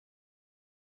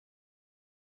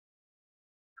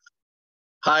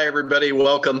Hi, everybody.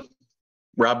 Welcome.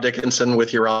 Rob Dickinson with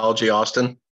Urology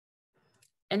Austin.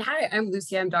 And hi, I'm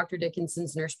Lucy. I'm Dr.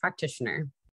 Dickinson's nurse practitioner.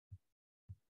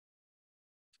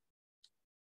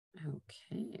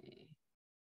 Okay.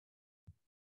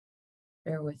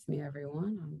 Bear with me,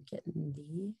 everyone. I'm getting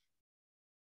the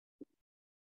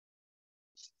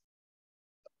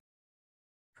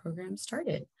program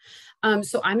started.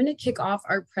 So I'm going to kick off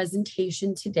our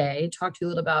presentation today, talk to you a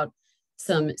little about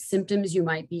some symptoms you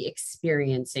might be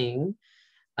experiencing.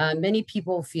 Many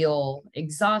people feel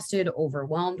exhausted,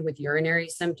 overwhelmed with urinary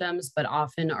symptoms, but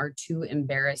often are too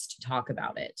embarrassed to talk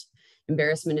about it.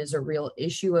 Embarrassment is a real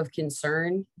issue of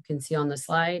concern. You can see on the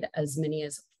slide, as many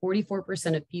as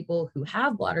 44% of people who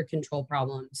have bladder control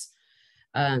problems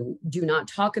do not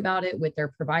talk about it with their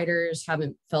providers,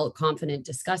 haven't felt confident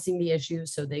discussing the issue,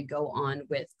 so they go on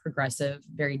with progressive,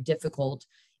 very difficult,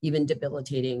 even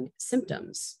debilitating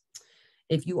symptoms.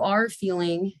 If you are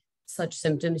feeling such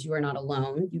symptoms, you are not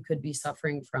alone. You could be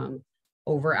suffering from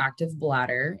overactive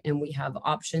bladder, and we have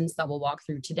options that we'll walk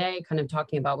through today, kind of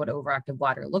talking about what overactive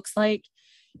bladder looks like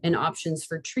and options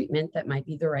for treatment that might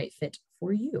be the right fit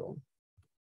for you.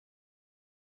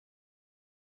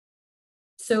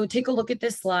 So take a look at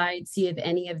this slide, see if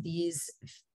any of these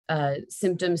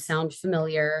symptoms sound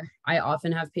familiar. I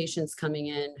often have patients coming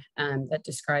in that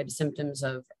describe symptoms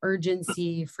of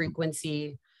urgency,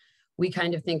 frequency. We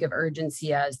kind of think of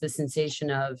urgency as the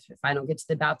sensation of, if I don't get to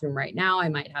the bathroom right now, I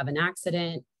might have an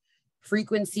accident.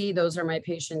 Frequency, those are my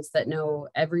patients that know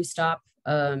every stop,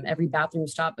 every bathroom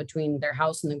stop between their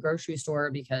house and the grocery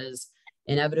store, because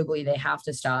inevitably they have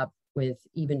to stop with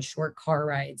even short car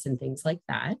rides and things like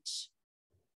that.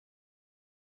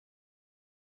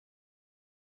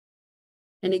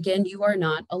 And again, you are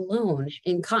not alone.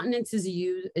 Incontinence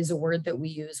is a word that we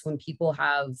use when people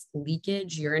have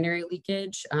leakage, urinary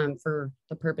leakage. For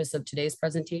the purpose of today's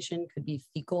presentation, could be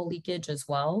fecal leakage as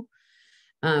well,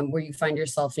 where you find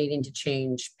yourself needing to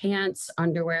change pants,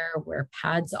 underwear, wear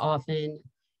pads often,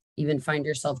 even find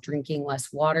yourself drinking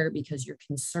less water because you're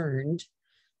concerned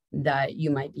that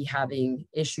you might be having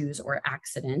issues or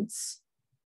accidents.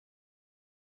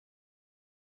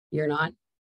 You're not.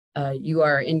 You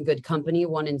are in good company.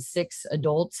 1 in 6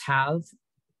 adults have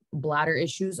bladder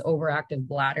issues, overactive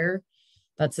bladder.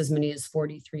 That's as many as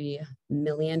 43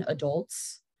 million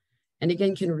adults. And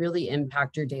again, can really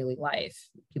impact your daily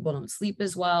life. People don't sleep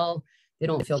as well. They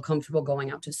don't feel comfortable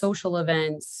going out to social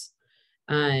events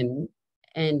and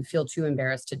feel too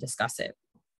embarrassed to discuss it.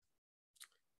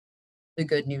 The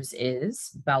good news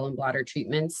is bowel and bladder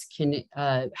treatments can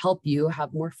help you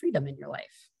have more freedom in your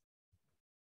life.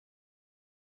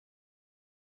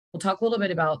 We'll talk a little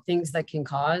bit about things that can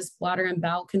cause bladder and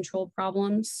bowel control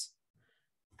problems.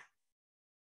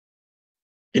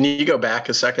 Can you go back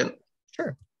a second?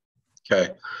 Sure. Okay.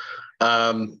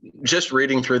 Just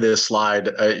reading through this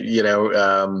slide, I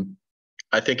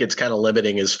think it's kind of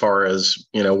limiting as far as,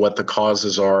 what the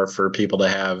causes are for people to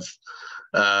have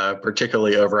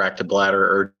particularly overactive bladder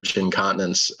or urge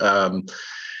incontinence.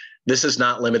 This is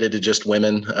not limited to just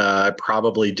women. I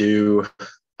probably do,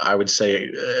 I would say,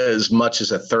 as much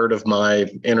as a third of my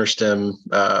interstim,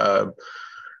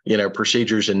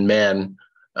 procedures in men.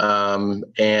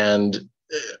 And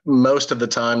most of the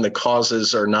time, the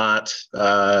causes are not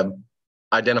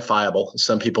identifiable.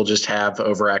 Some people just have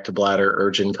overactive bladder,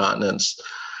 urge incontinence.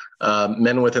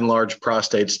 Men with enlarged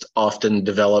prostates often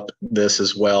develop this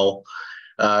as well.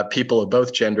 People of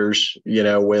both genders,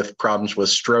 with problems with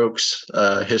strokes,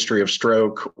 history of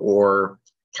stroke or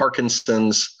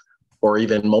Parkinson's, or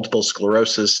even multiple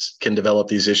sclerosis can develop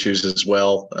these issues as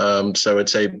well. So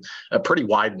it's a pretty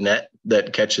wide net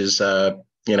that catches,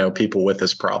 people with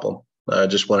this problem.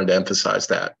 Just wanted to emphasize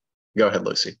that. Go ahead,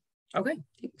 Lucy. Okay,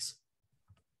 thanks.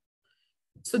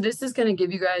 So this is going to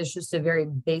give you guys just a very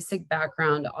basic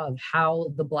background of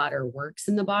how the bladder works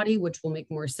in the body, which will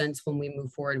make more sense when we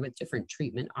move forward with different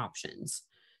treatment options.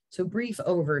 So brief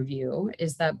overview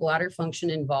is that bladder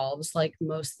function involves, like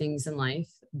most things in life,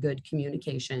 good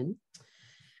communication.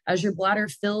 As your bladder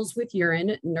fills with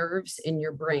urine, nerves in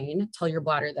your brain tell your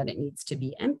bladder that it needs to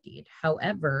be emptied.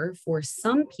 However, for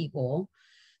some people,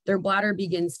 their bladder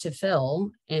begins to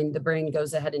fill and the brain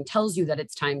goes ahead and tells you that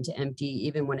it's time to empty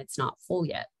even when it's not full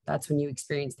yet. That's when you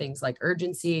experience things like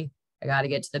urgency. I got to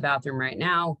get to the bathroom right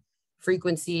now.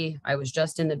 Frequency. I was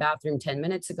just in the bathroom 10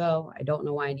 minutes ago. I don't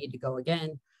know why I need to go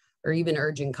again. Or even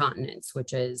urge incontinence,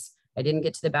 which is I didn't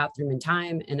get to the bathroom in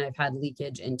time and I've had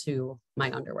leakage into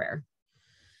my underwear.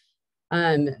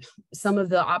 Some of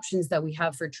the options that we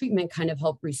have for treatment kind of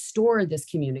help restore this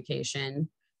communication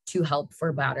to help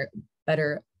for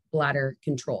better bladder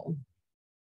control.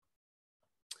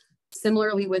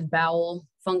 Similarly with bowel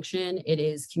function, it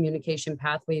is communication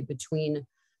pathway between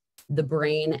the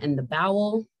brain and the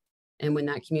bowel. And when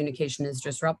that communication is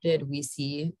disrupted, we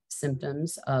see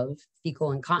symptoms of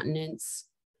fecal incontinence.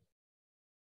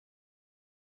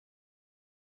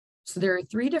 So there are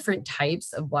 3 different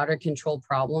types of bladder control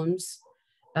problems.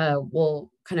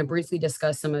 We'll kind of briefly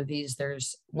discuss some of these.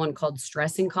 There's one called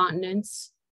stress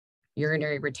incontinence,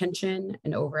 urinary retention,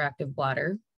 and overactive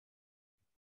bladder.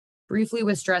 Briefly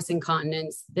with stress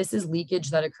incontinence, this is leakage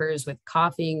that occurs with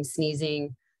coughing,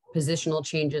 sneezing, positional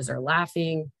changes, or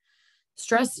laughing.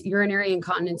 Stress urinary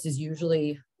incontinence is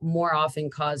usually more often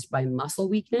caused by muscle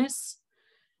weakness.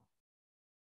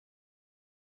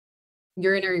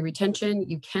 Urinary retention,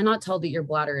 you cannot tell that your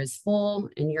bladder is full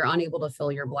and you're unable to fill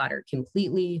your bladder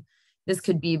completely. This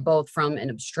could be both from an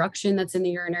obstruction that's in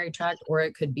the urinary tract, or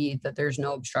it could be that there's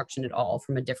no obstruction at all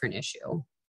from a different issue.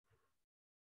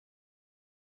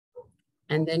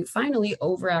 And then finally,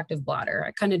 overactive bladder.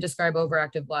 I kind of describe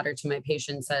overactive bladder to my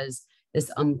patients as this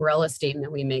umbrella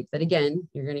statement we make that, again,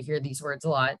 you're going to hear these words a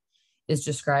lot, is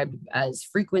described as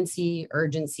frequency,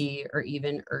 urgency, or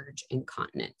even urge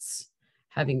incontinence.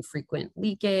 Having frequent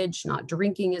leakage, not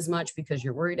drinking as much because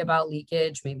you're worried about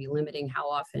leakage, maybe limiting how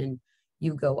often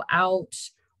you go out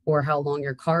or how long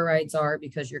your car rides are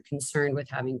because you're concerned with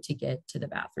having to get to the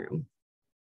bathroom.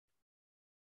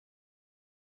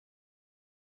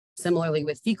 Similarly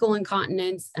with fecal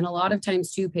incontinence, and a lot of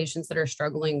times too, patients that are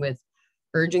struggling with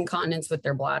urge incontinence with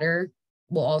their bladder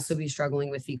will also be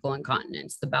struggling with fecal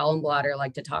incontinence. The bowel and bladder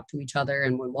like to talk to each other,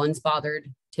 and when one's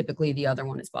bothered, typically the other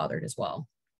one is bothered as well.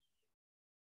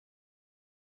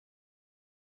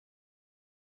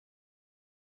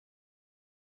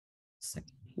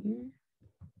 Second here.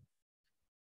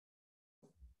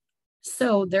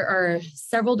 So there are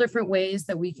several different ways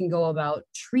that we can go about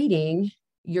treating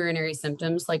urinary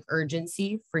symptoms like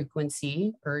urgency,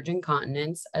 frequency, urge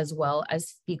incontinence, as well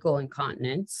as fecal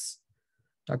incontinence.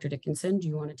 Dr. Dickinson, do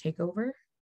you want to take over?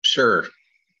 Sure.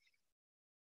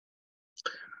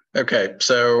 Okay,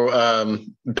 so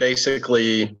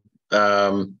basically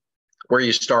where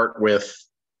you start with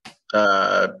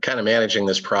kind of managing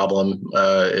this problem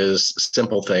is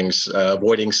simple things,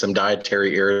 avoiding some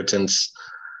dietary irritants.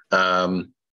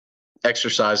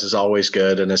 Exercise is always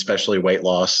good, and especially weight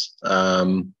loss.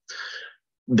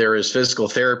 There is physical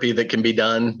therapy that can be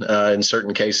done in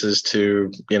certain cases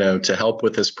to help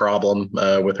with this problem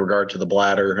with regard to the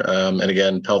bladder. And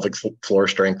again, pelvic floor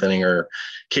strengthening or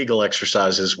Kegel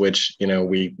exercises, which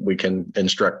we can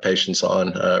instruct patients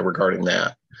on regarding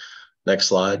that. Next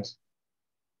slide.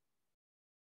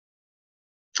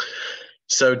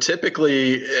 So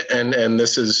typically, and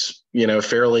this is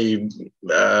fairly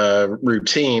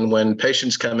routine, when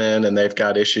patients come in and they've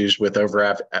got issues with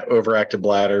overactive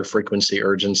bladder, frequency,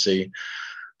 urgency,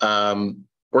 we're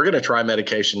going to try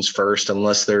medications first,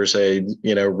 unless there's a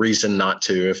reason not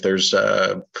to. If there's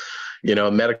a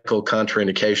medical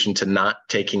contraindication to not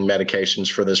taking medications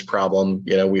for this problem,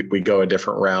 we go a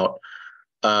different route.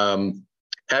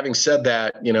 Having said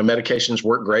that, medications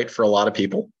work great for a lot of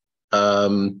people.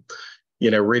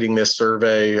 Reading this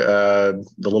survey, the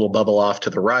little bubble off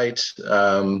to the right,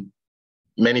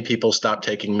 many people stop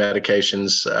taking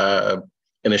medications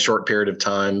in a short period of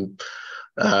time,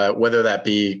 whether that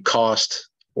be cost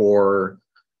or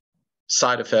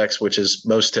side effects, which is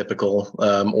most typical,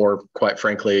 or quite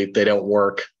frankly, they don't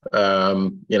work.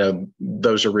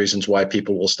 Those are reasons why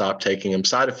people will stop taking them.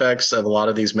 Side effects of a lot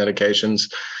of these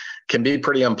medications can be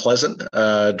pretty unpleasant,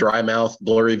 dry mouth,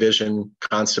 blurry vision,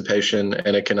 constipation,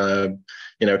 and it can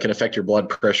affect your blood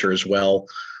pressure as well.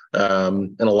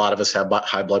 And a lot of us have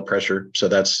high blood pressure, so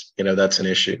that's an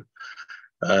issue.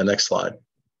 Next slide.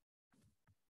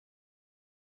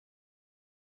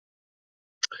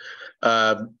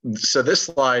 So this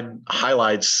slide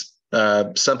highlights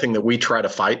something that we try to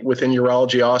fight within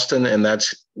urology, Austin, and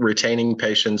that's retaining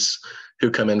patients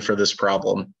who come in for this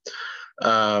problem.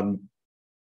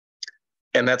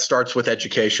 And that starts with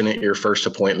education at your first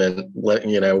appointment.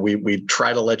 We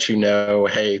try to let you know,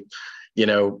 hey,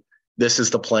 this is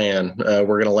the plan. We're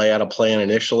going to lay out a plan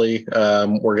initially.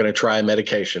 We're going to try a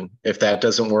medication. If that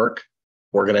doesn't work,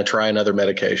 we're going to try another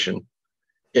medication.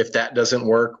 If that doesn't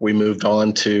work, we moved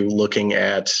on to looking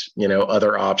at,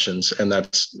 other options. And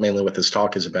that's mainly what this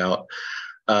talk is about.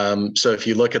 So if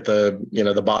you look at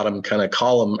the bottom kind of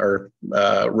column or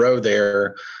row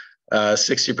there,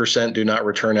 60% do not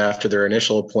return after their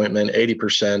initial appointment,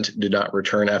 80% do not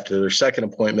return after their second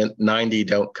appointment, 90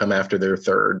 don't come after their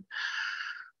third.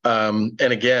 And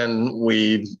again,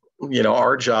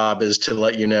 our job is to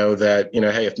let you know that,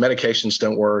 hey, if medications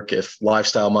don't work, if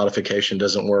lifestyle modification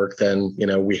doesn't work, then,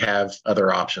 we have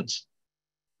other options.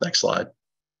 Next slide.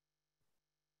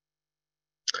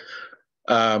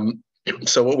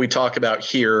 So what we talk about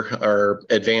here are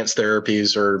advanced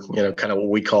therapies, or kind of what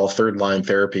we call third line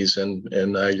therapies in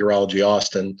urology,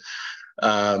 Austin.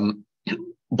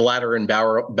 Bladder and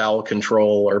bowel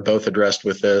control are both addressed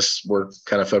with this. We're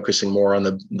kind of focusing more on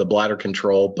the bladder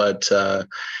control, but the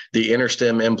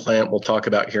InterStim implant we'll talk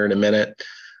about here in a minute.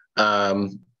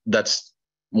 That's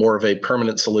more of a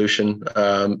permanent solution.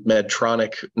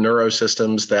 Medtronic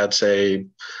Neurosystems, that's a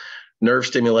nerve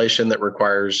stimulation that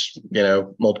requires,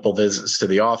 multiple visits to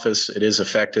the office. It is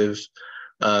effective.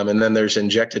 And then there's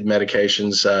injected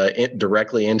medications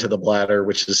directly into the bladder,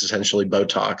 which is essentially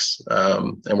Botox.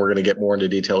 And we're going to get more into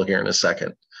detail here in a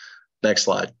second. Next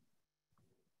slide.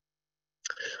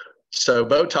 So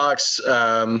Botox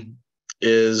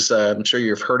is, I'm sure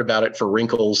you've heard about it for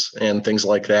wrinkles and things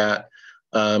like that.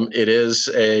 It is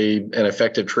an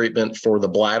effective treatment for the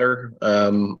bladder.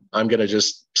 I'm going to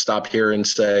just stop here and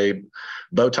say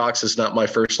Botox is not my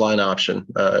first line option.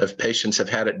 If patients have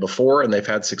had it before and they've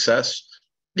had success,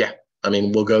 yeah,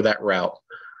 we'll go that route.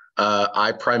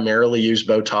 I primarily use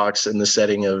Botox in the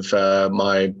setting of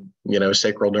my,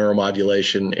 sacral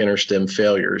neuromodulation InterStim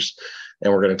failures.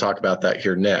 And we're going to talk about that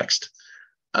here next.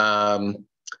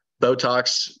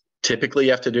 Botox, typically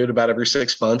you have to do it about every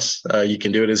 6 months. You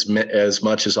can do it as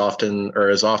much as often, or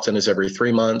as often as every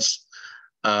 3 months.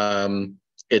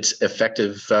 It's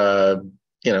effective, kind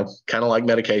of like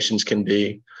medications can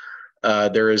be.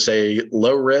 There is a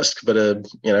low risk, but a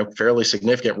fairly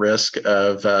significant risk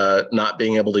of not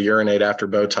being able to urinate after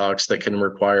Botox that can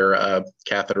require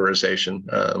catheterization,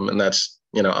 and that's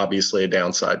obviously a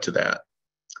downside to that.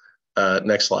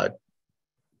 Next slide.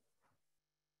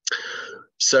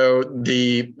 So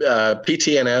the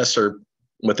PTNS, or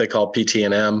what they call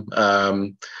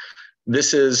PTNM,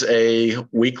 this is a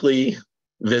weekly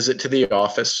visit to the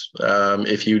office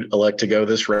if you elect to go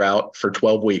this route for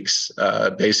 12 weeks.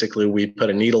 Basically, we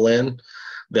put a needle in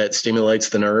that stimulates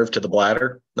the nerve to the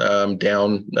bladder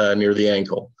down near the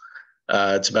ankle.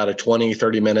 It's about a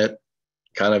 20-30 minute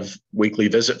kind of weekly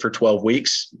visit for 12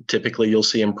 weeks. Typically, you'll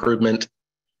see improvement,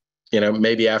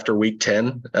 maybe after week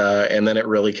 10, and then it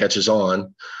really catches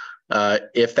on.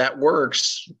 If that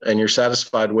works and you're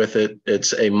satisfied with it,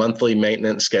 it's a monthly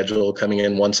maintenance schedule coming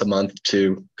in once a month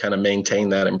to kind of maintain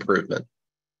that improvement.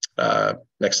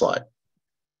 Next slide.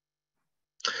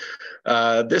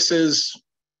 This is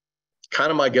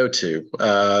kind of my go-to,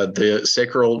 the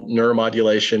sacral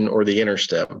neuromodulation, or the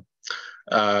InterStim.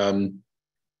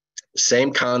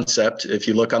 Same concept. If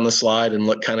you look on the slide and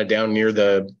look kind of down near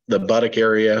the buttock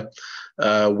area,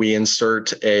 we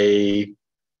insert a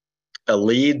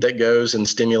lead that goes and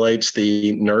stimulates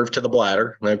the nerve to the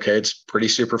bladder. Okay, it's pretty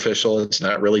superficial. It's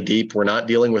not really deep. We're not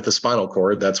dealing with the spinal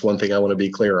cord. That's one thing I want to be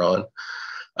clear on.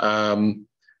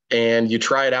 And you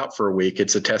try it out for a week.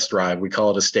 It's a test drive. We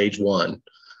call it a stage 1.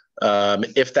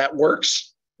 If that works,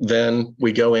 then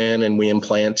we go in and we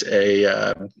implant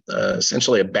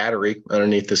essentially a battery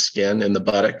underneath the skin in the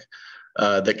buttock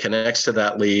that connects to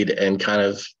that lead and kind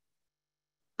of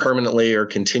permanently or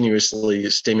continuously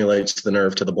stimulates the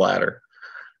nerve to the bladder.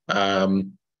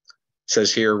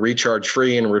 Says here, recharge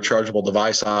free and rechargeable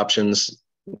device options.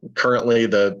 Currently,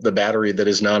 the battery that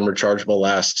is non-rechargeable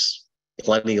lasts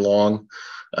plenty long.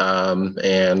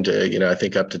 I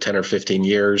think up to 10 or 15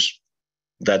 years.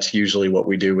 That's usually what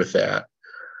we do with that.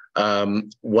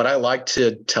 What I like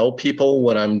to tell people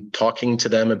when I'm talking to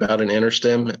them about an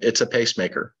InterStim, it's a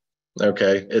pacemaker.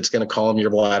 Okay. It's going to calm your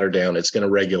bladder down. It's going to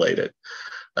regulate it.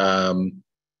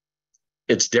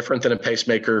 It's different than a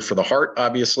pacemaker for the heart,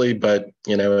 obviously, but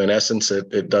in essence,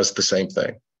 it does the same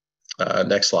thing.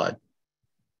 Next slide.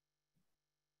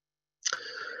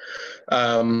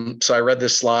 So I read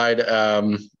this slide.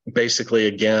 Basically,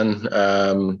 again,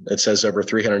 it says over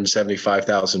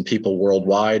 375,000 people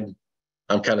worldwide.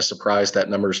 I'm kind of surprised that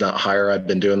number is not higher. I've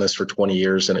been doing this for 20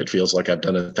 years, and it feels like I've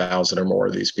done 1,000 or more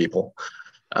of these people.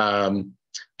 And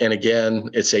again,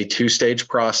 it's a 2-stage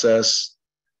process.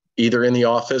 Either in the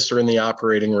office or in the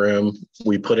operating room,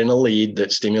 we put in a lead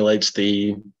that stimulates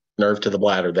the nerve to the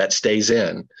bladder. That stays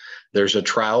in. There's a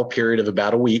trial period of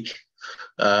about a week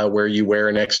where you wear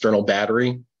an external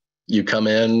battery. You come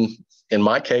in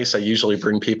my case, I usually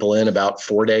bring people in about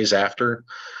 4 days after.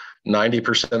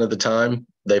 90% of the time,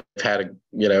 they've had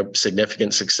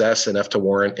significant success enough to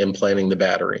warrant implanting the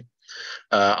battery.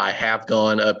 I have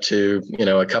gone up to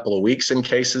a couple of weeks in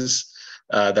cases.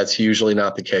 That's usually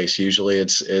not the case. Usually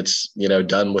it's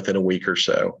done within a week or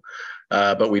so.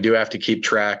 But we do have to keep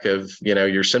track of,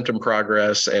 your symptom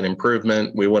progress and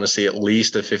improvement. We want to see at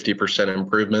least a 50%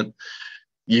 improvement.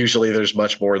 Usually there's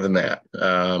much more than that.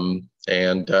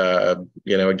 Again,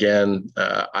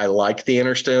 I like the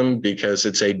InterStim because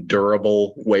it's a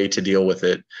durable way to deal with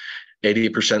it.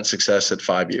 80% success at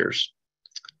 5 years.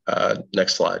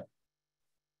 Next slide.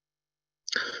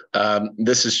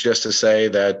 This is just to say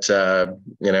that,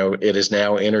 it is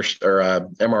now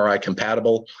MRI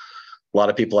compatible. A lot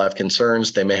of people have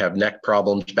concerns. They may have neck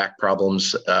problems, back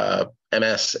problems,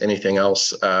 MS, anything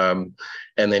else, and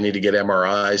they need to get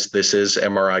MRIs. This is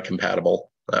MRI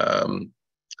compatible.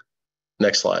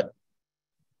 Next slide.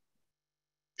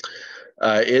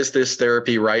 Is this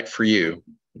therapy right for you?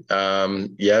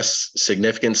 Yes,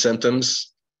 significant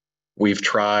symptoms. We've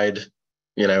tried,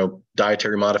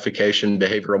 dietary modification,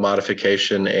 behavioral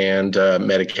modification, and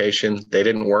medication. They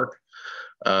didn't work.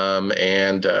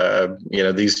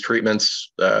 These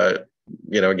treatments,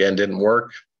 again, didn't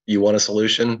work. You want a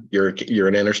solution, you're an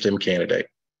InterStim candidate.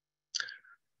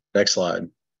 Next slide.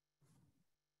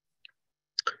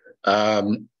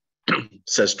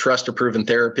 Says trust a proven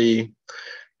therapy,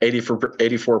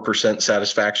 84%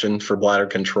 satisfaction for bladder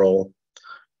control.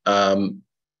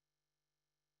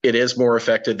 It is more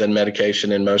effective than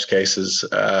medication in most cases.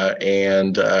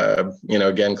 Again,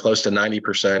 close to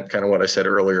 90%, kind of what I said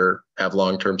earlier, have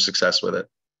long-term success with it.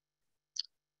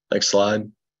 Next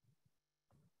slide.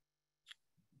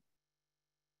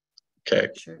 Okay.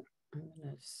 Sure. I'm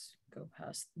going to go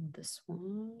past this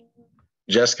one.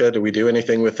 Jessica, do we do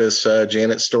anything with this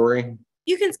Janet story?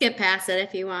 You can skip past it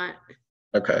if you want.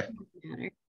 Okay.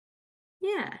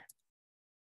 Yeah.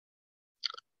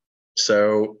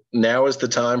 So now is the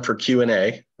time for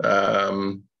Q&A.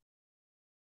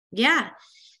 Yeah.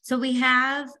 So we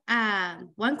have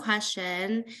one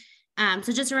question.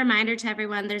 So just a reminder to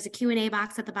everyone, there's a Q&A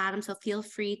box at the bottom, so feel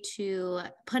free to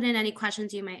put in any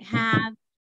questions you might have.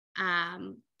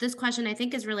 This question, I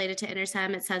think, is related to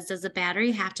InterStim. It says, does the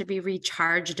battery have to be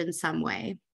recharged in some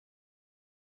way?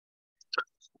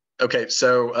 Okay,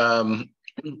 so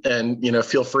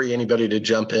feel free, anybody, to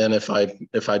jump in if I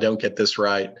don't get this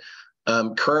right.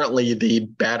 Currently, the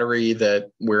battery that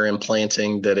we're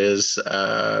implanting that is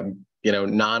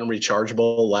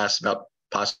non-rechargeable lasts about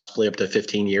possibly up to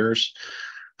 15 years.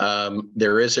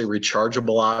 There is a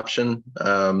rechargeable option.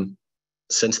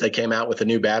 Since they came out with a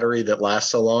new battery that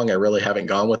lasts so long, I really haven't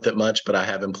gone with it much, but I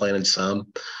have implanted some.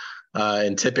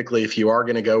 And typically, if you are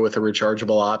going to go with a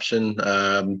rechargeable option,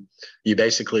 you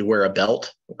basically wear a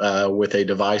belt with a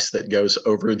device that goes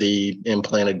over the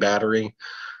implanted battery.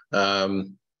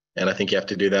 And I think you have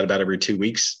to do that about every 2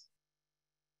 weeks.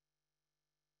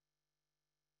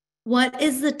 What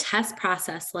is the test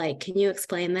process like? Can you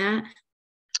explain that?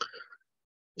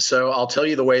 So I'll tell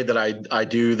you the way that I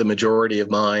do the majority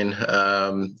of mine,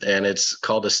 and it's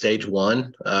called a stage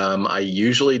 1. I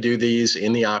usually do these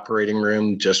in the operating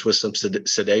room just with some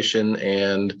sedation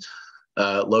and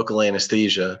local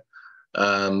anesthesia.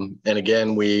 And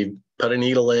again, we put a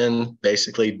needle in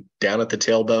basically down at the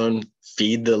tailbone,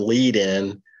 feed the lead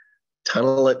in,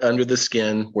 tunnel it under the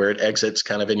skin where it exits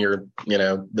kind of in your,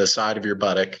 the side of your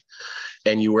buttock.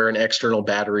 And you wear an external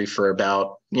battery for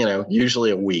about,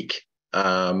 usually a week.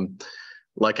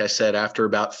 Like I said, after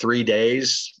about 3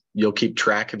 days, you'll keep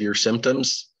track of your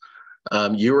symptoms.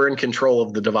 You are in control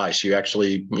of the device. You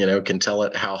actually, can tell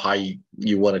it how high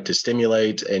you want it to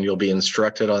stimulate, and you'll be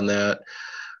instructed on that.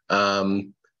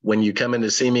 When you come in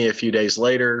to see me a few days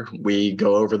later, we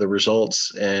go over the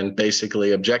results, and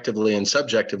basically objectively and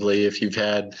subjectively, if you've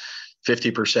had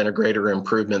 50% or greater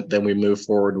improvement, then we move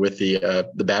forward with the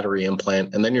battery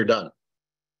implant, and then you're done.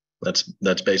 That's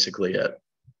basically it.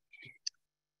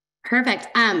 Perfect.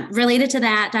 Related to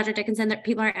that, Dr. Dickinson, that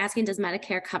people are asking, does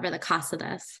Medicare cover the cost of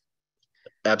this?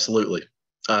 Absolutely.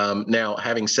 Now,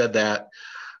 having said that,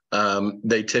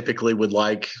 they typically would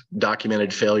like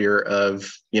documented failure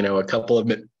of, a couple of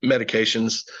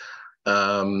medications.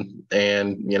 And,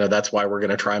 that's why we're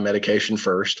going to try medication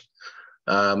first.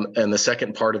 And the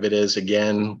second part of it is,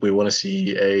 again, we want to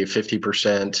see a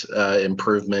 50%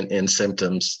 improvement in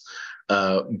symptoms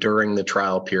during the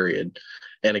trial period.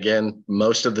 And again,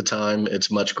 most of the time,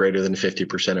 it's much greater than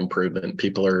 50% improvement.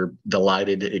 People are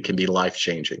delighted. It can be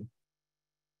life-changing.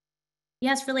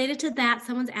 Yes, related to that,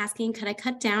 someone's asking, could I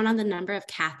cut down on the number of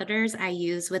catheters I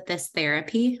use with this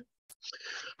therapy?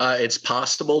 It's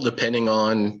possible, depending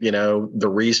on, the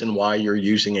reason why you're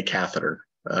using a catheter.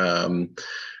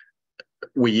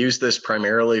 We use this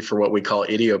primarily for what we call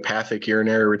idiopathic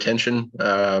urinary retention,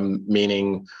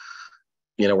 meaning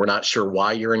we're not sure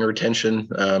why you're in retention.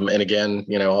 And again,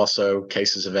 also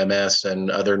cases of MS and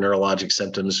other neurologic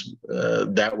symptoms,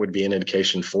 that would be an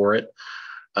indication for it.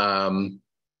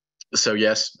 So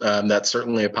yes, that's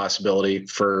certainly a possibility.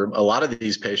 For a lot of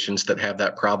these patients that have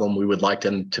that problem, we would like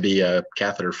them to be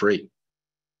catheter free.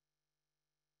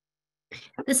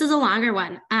 This is a longer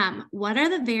one. What are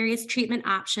the various treatment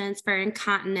options for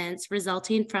incontinence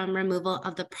resulting from removal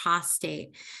of the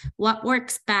prostate? What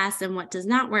works best and what does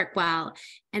not work well?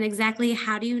 And exactly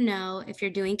how do you know if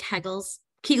you're doing Kegels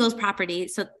properly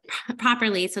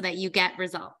so that you get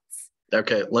results?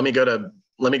 Okay, let me go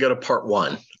to part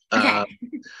one. Okay.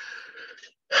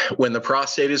 When the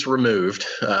prostate is removed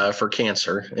for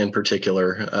cancer in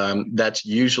particular, that's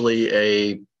usually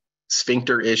a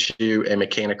sphincter issue, a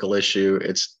mechanical issue.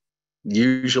 It's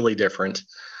usually different.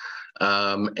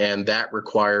 And that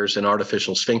requires an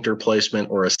artificial sphincter placement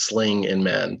or a sling in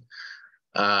men.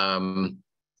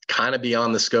 Kind of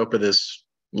beyond the scope of this,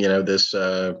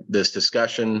 this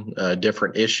discussion,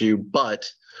 different issue, but,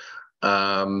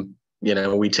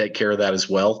 we take care of that as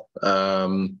well.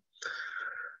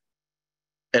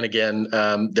 And again,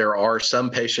 there are some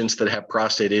patients that have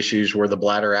prostate issues where the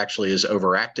bladder actually is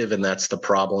overactive, and that's the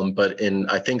problem. But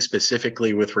I think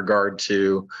specifically with regard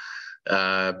to,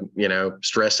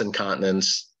 stress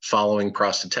incontinence following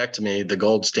prostatectomy, the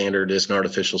gold standard is an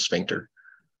artificial sphincter.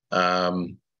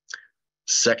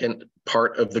 Second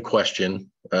part of the question,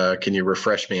 can you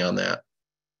refresh me on that?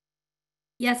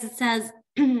 Yes, it says,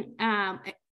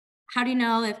 how do you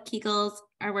know if Kegels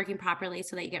are working properly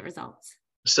so that you get results?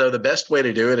 So the best way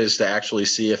to do it is to actually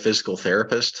see a physical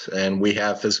therapist. And we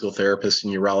have physical therapists in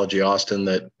Urology Austin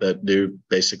that do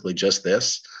basically just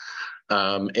this.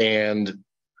 And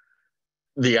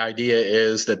the idea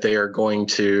is that they are going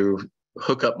to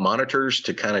hook up monitors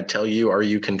to kind of tell you, are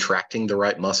you contracting the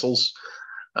right muscles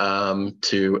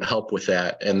to help with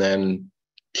that, and then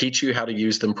teach you how to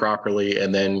use them properly.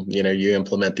 And then, you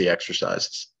implement the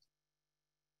exercises.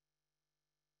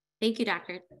 Thank you,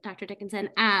 Dr. Dickinson.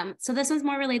 So this one's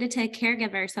more related to a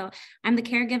caregiver. So I'm the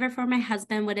caregiver for my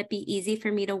husband. Would it be easy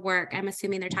for me to work? I'm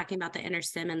assuming they're talking about the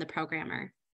InterStim and the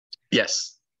programmer.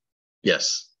 Yes.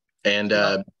 And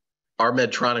our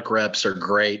Medtronic reps are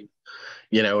great.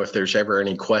 If there's ever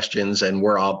any questions, and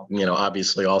we're all,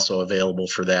 obviously also available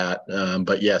for that.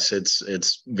 But yes,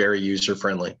 it's very user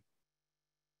friendly.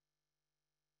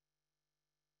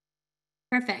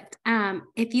 Perfect.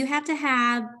 If you have to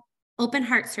have open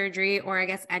heart surgery, or I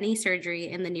guess any surgery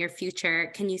in the near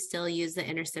future, can you still use the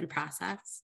InterStim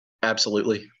process?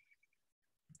 Absolutely.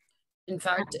 In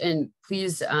fact, and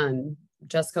please,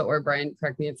 Jessica or Brian,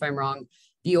 correct me if I'm wrong,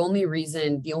 the only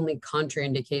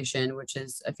contraindication, which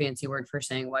is a fancy word for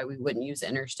saying why we wouldn't use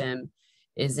InterStim,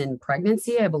 is in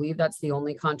pregnancy. I believe that's the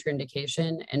only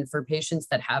contraindication. And for patients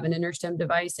that have an InterStim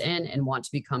device in and want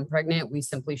to become pregnant, we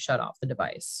simply shut off the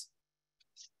device.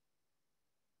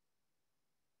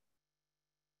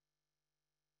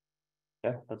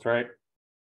 Yeah, that's right.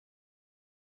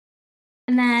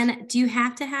 And then do you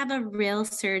have to have a real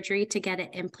surgery to get it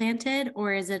implanted,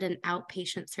 or is it an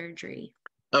outpatient surgery?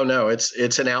 Oh, no, it's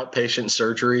an outpatient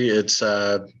surgery. It's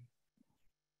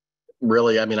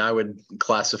really, I would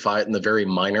classify it in the very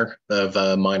minor of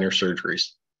minor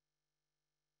surgeries.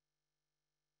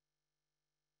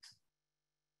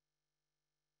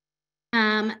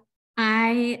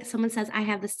 Someone says, I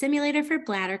have the stimulator for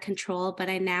bladder control, but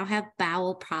I now have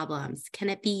bowel problems. Can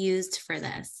it be used for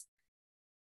this?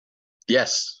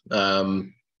 Yes.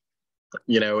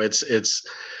 It's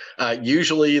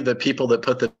usually the people that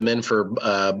put them in for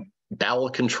bowel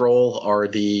control are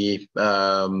the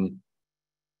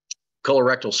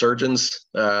colorectal surgeons.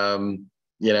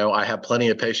 I have plenty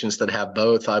of patients that have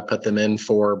both. I put them in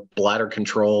for bladder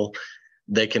control.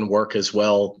 They can work as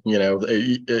well.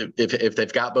 If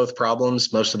they've got both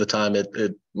problems, most of the time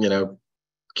it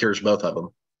cures both of them.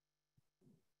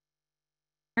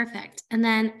 Perfect. And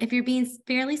then if you're being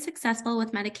fairly successful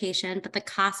with medication, but the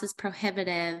cost is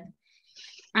prohibitive,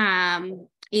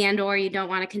 and or you don't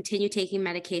want to continue taking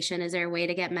medication, is there a way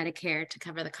to get Medicare to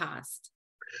cover the cost?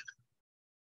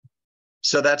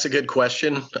 So that's a good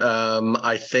question.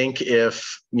 I think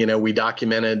if, we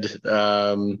documented,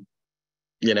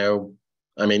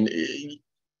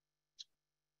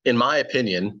 in my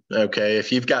opinion, okay,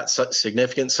 if you've got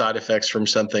significant side effects from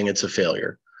something, it's a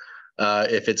failure.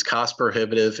 If it's cost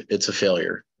prohibitive, it's a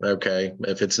failure. Okay.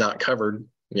 If it's not covered,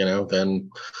 then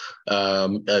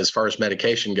as far as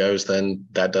medication goes, then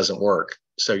that doesn't work.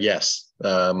 So yes,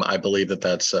 I believe that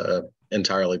that's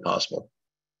entirely possible.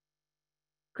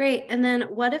 Great. And then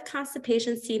what if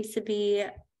constipation seems to be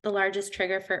the largest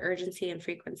trigger for urgency and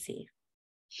frequency?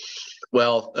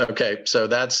 Well, okay. So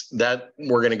that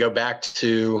we're going to go back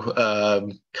to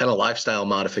kind of lifestyle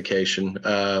modification.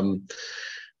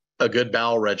 A good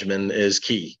bowel regimen is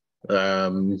key,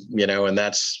 and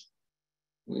that's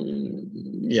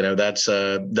that's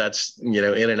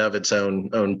in and of its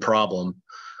own problem.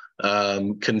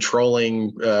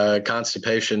 Controlling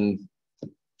constipation,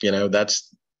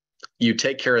 you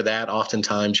take care of that.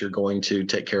 Oftentimes you're going to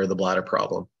take care of the bladder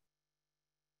problem.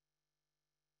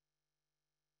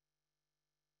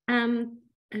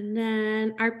 And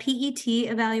then are PET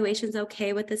evaluations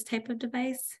okay with this type of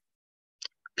device?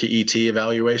 PET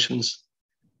evaluations?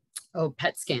 Oh,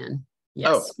 PET scan. Yes.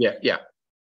 Oh, yeah.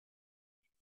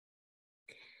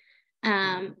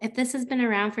 If this has been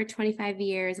around for 25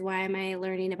 years, why am I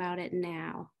learning about it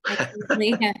now? I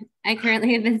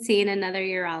currently have been seeing another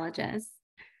urologist.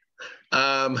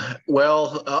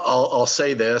 Well, I'll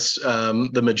say this.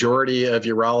 The majority of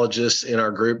urologists in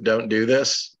our group don't do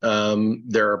this.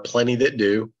 There are plenty that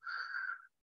do.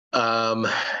 I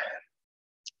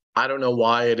don't know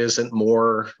why it isn't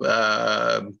more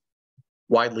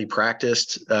widely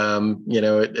practiced.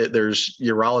 There's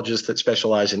urologists that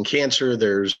specialize in cancer.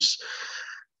 There's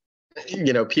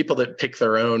people that pick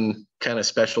their own kind of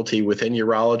specialty within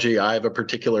urology. I have a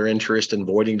particular interest in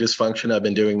voiding dysfunction. I've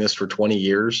been doing this for 20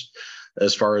 years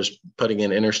as far as putting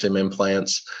in InterStim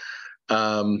implants.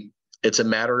 It's a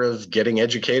matter of getting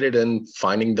educated and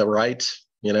finding the right,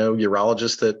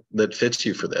 urologist that fits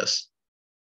you for this.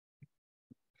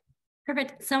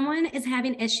 Perfect. Someone is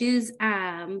having issues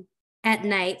at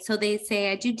night. So they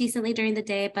say, I do decently during the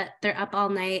day, but they're up all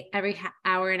night every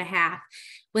hour and a half.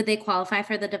 Would they qualify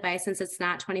for the device since it's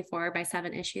not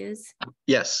 24/7 issues?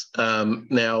 Yes.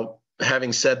 Now,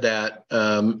 having said that,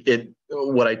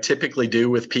 what I typically do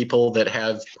with people that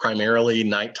have primarily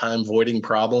nighttime voiding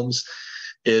problems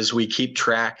is we keep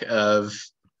track of,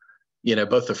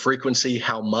 both the frequency,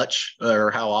 how much or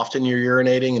how often you're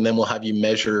urinating, and then we'll have you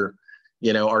measure,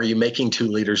 are you making 2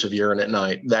 liters of urine at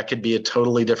night? That could be a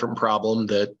totally different problem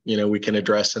that, we can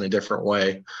address in a different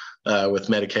way with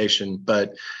medication.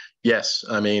 But yes,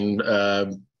 I mean,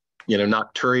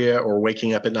 nocturia or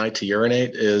waking up at night to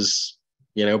urinate is,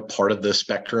 part of the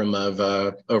spectrum of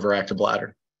overactive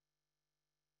bladder.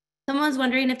 Someone was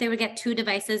wondering if they would get 2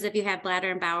 devices if you have bladder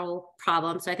and bowel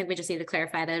problems. So I think we just need to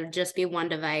clarify that it would just be one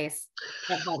device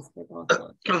that helps for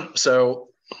both. So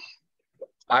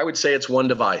I would say it's one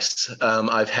device.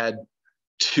 I've had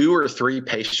 2 or 3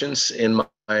 patients in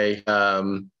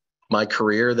my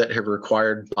career that have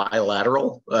required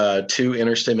bilateral 2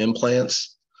 InterStim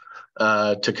implants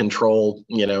to control,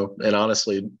 and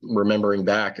honestly, remembering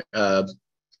back, for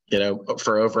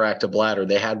overactive bladder,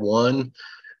 they had one.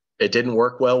 It didn't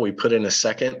work well. We put in a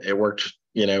second. It worked,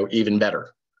 even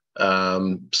better.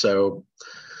 So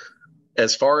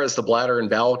as far as the bladder and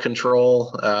bowel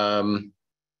control,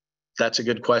 that's a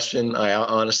good question. I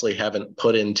honestly haven't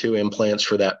put in 2 implants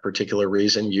for that particular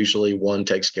reason. Usually one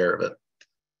takes care of it.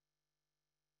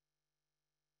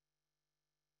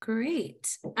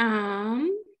 Great.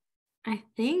 I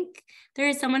think there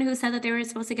is someone who said that they were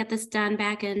supposed to get this done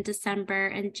back in December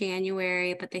and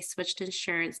January, but they switched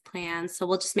insurance plans. So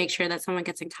we'll just make sure that someone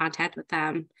gets in contact with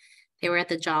them. They were at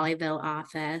the Jollyville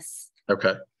office.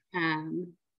 Okay.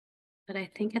 But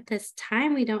I think at this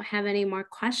time, we don't have any more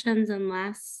questions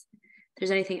unless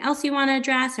there's anything else you want to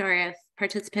address, or if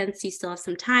participants, you still have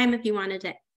some time if you wanted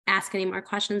to ask any more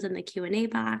questions in the Q&A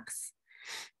box.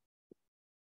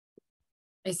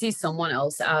 I see someone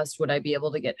else asked, would I be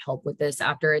able to get help with this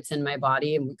after it's in my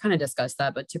body? And we kind of discussed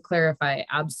that, but to clarify,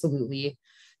 absolutely.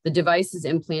 The device is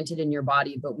implanted in your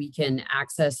body, but we can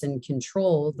access and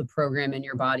control the program in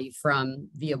your body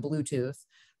via Bluetooth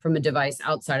from a device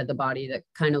outside of the body that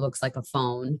kind of looks like a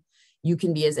phone. You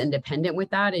can be as independent with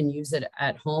that and use it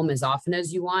at home as often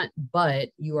as you want, but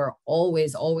you are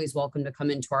always, always welcome to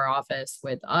come into our office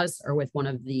with us or with one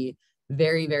of the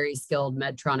very, very skilled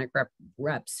Medtronic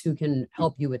reps who can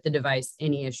help you with the device,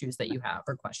 any issues that you have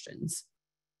or questions.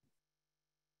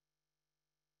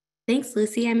 Thanks,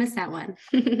 Lucy. I missed that one.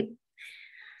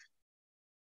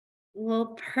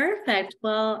 Well, perfect.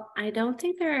 Well, I don't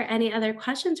think there are any other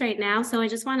questions right now. So I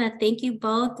just want to thank you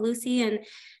both, Lucy and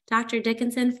Dr.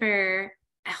 Dickinson, for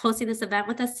hosting this event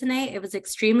with us tonight. It was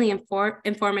extremely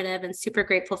informative and super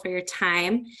grateful for your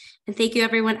time. And thank you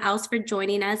everyone else for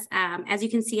joining us. As you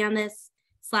can see on this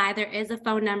slide, there is a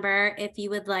phone number if you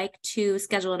would like to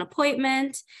schedule an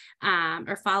appointment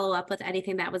or follow up with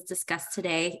anything that was discussed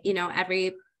today.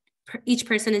 Each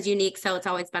person is unique, so it's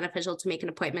always beneficial to make an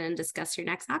appointment and discuss your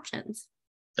next options.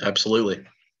 Absolutely.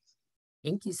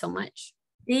 Thank you so much.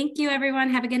 Thank you, everyone.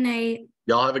 Have a good night.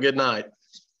 Y'all have a good night.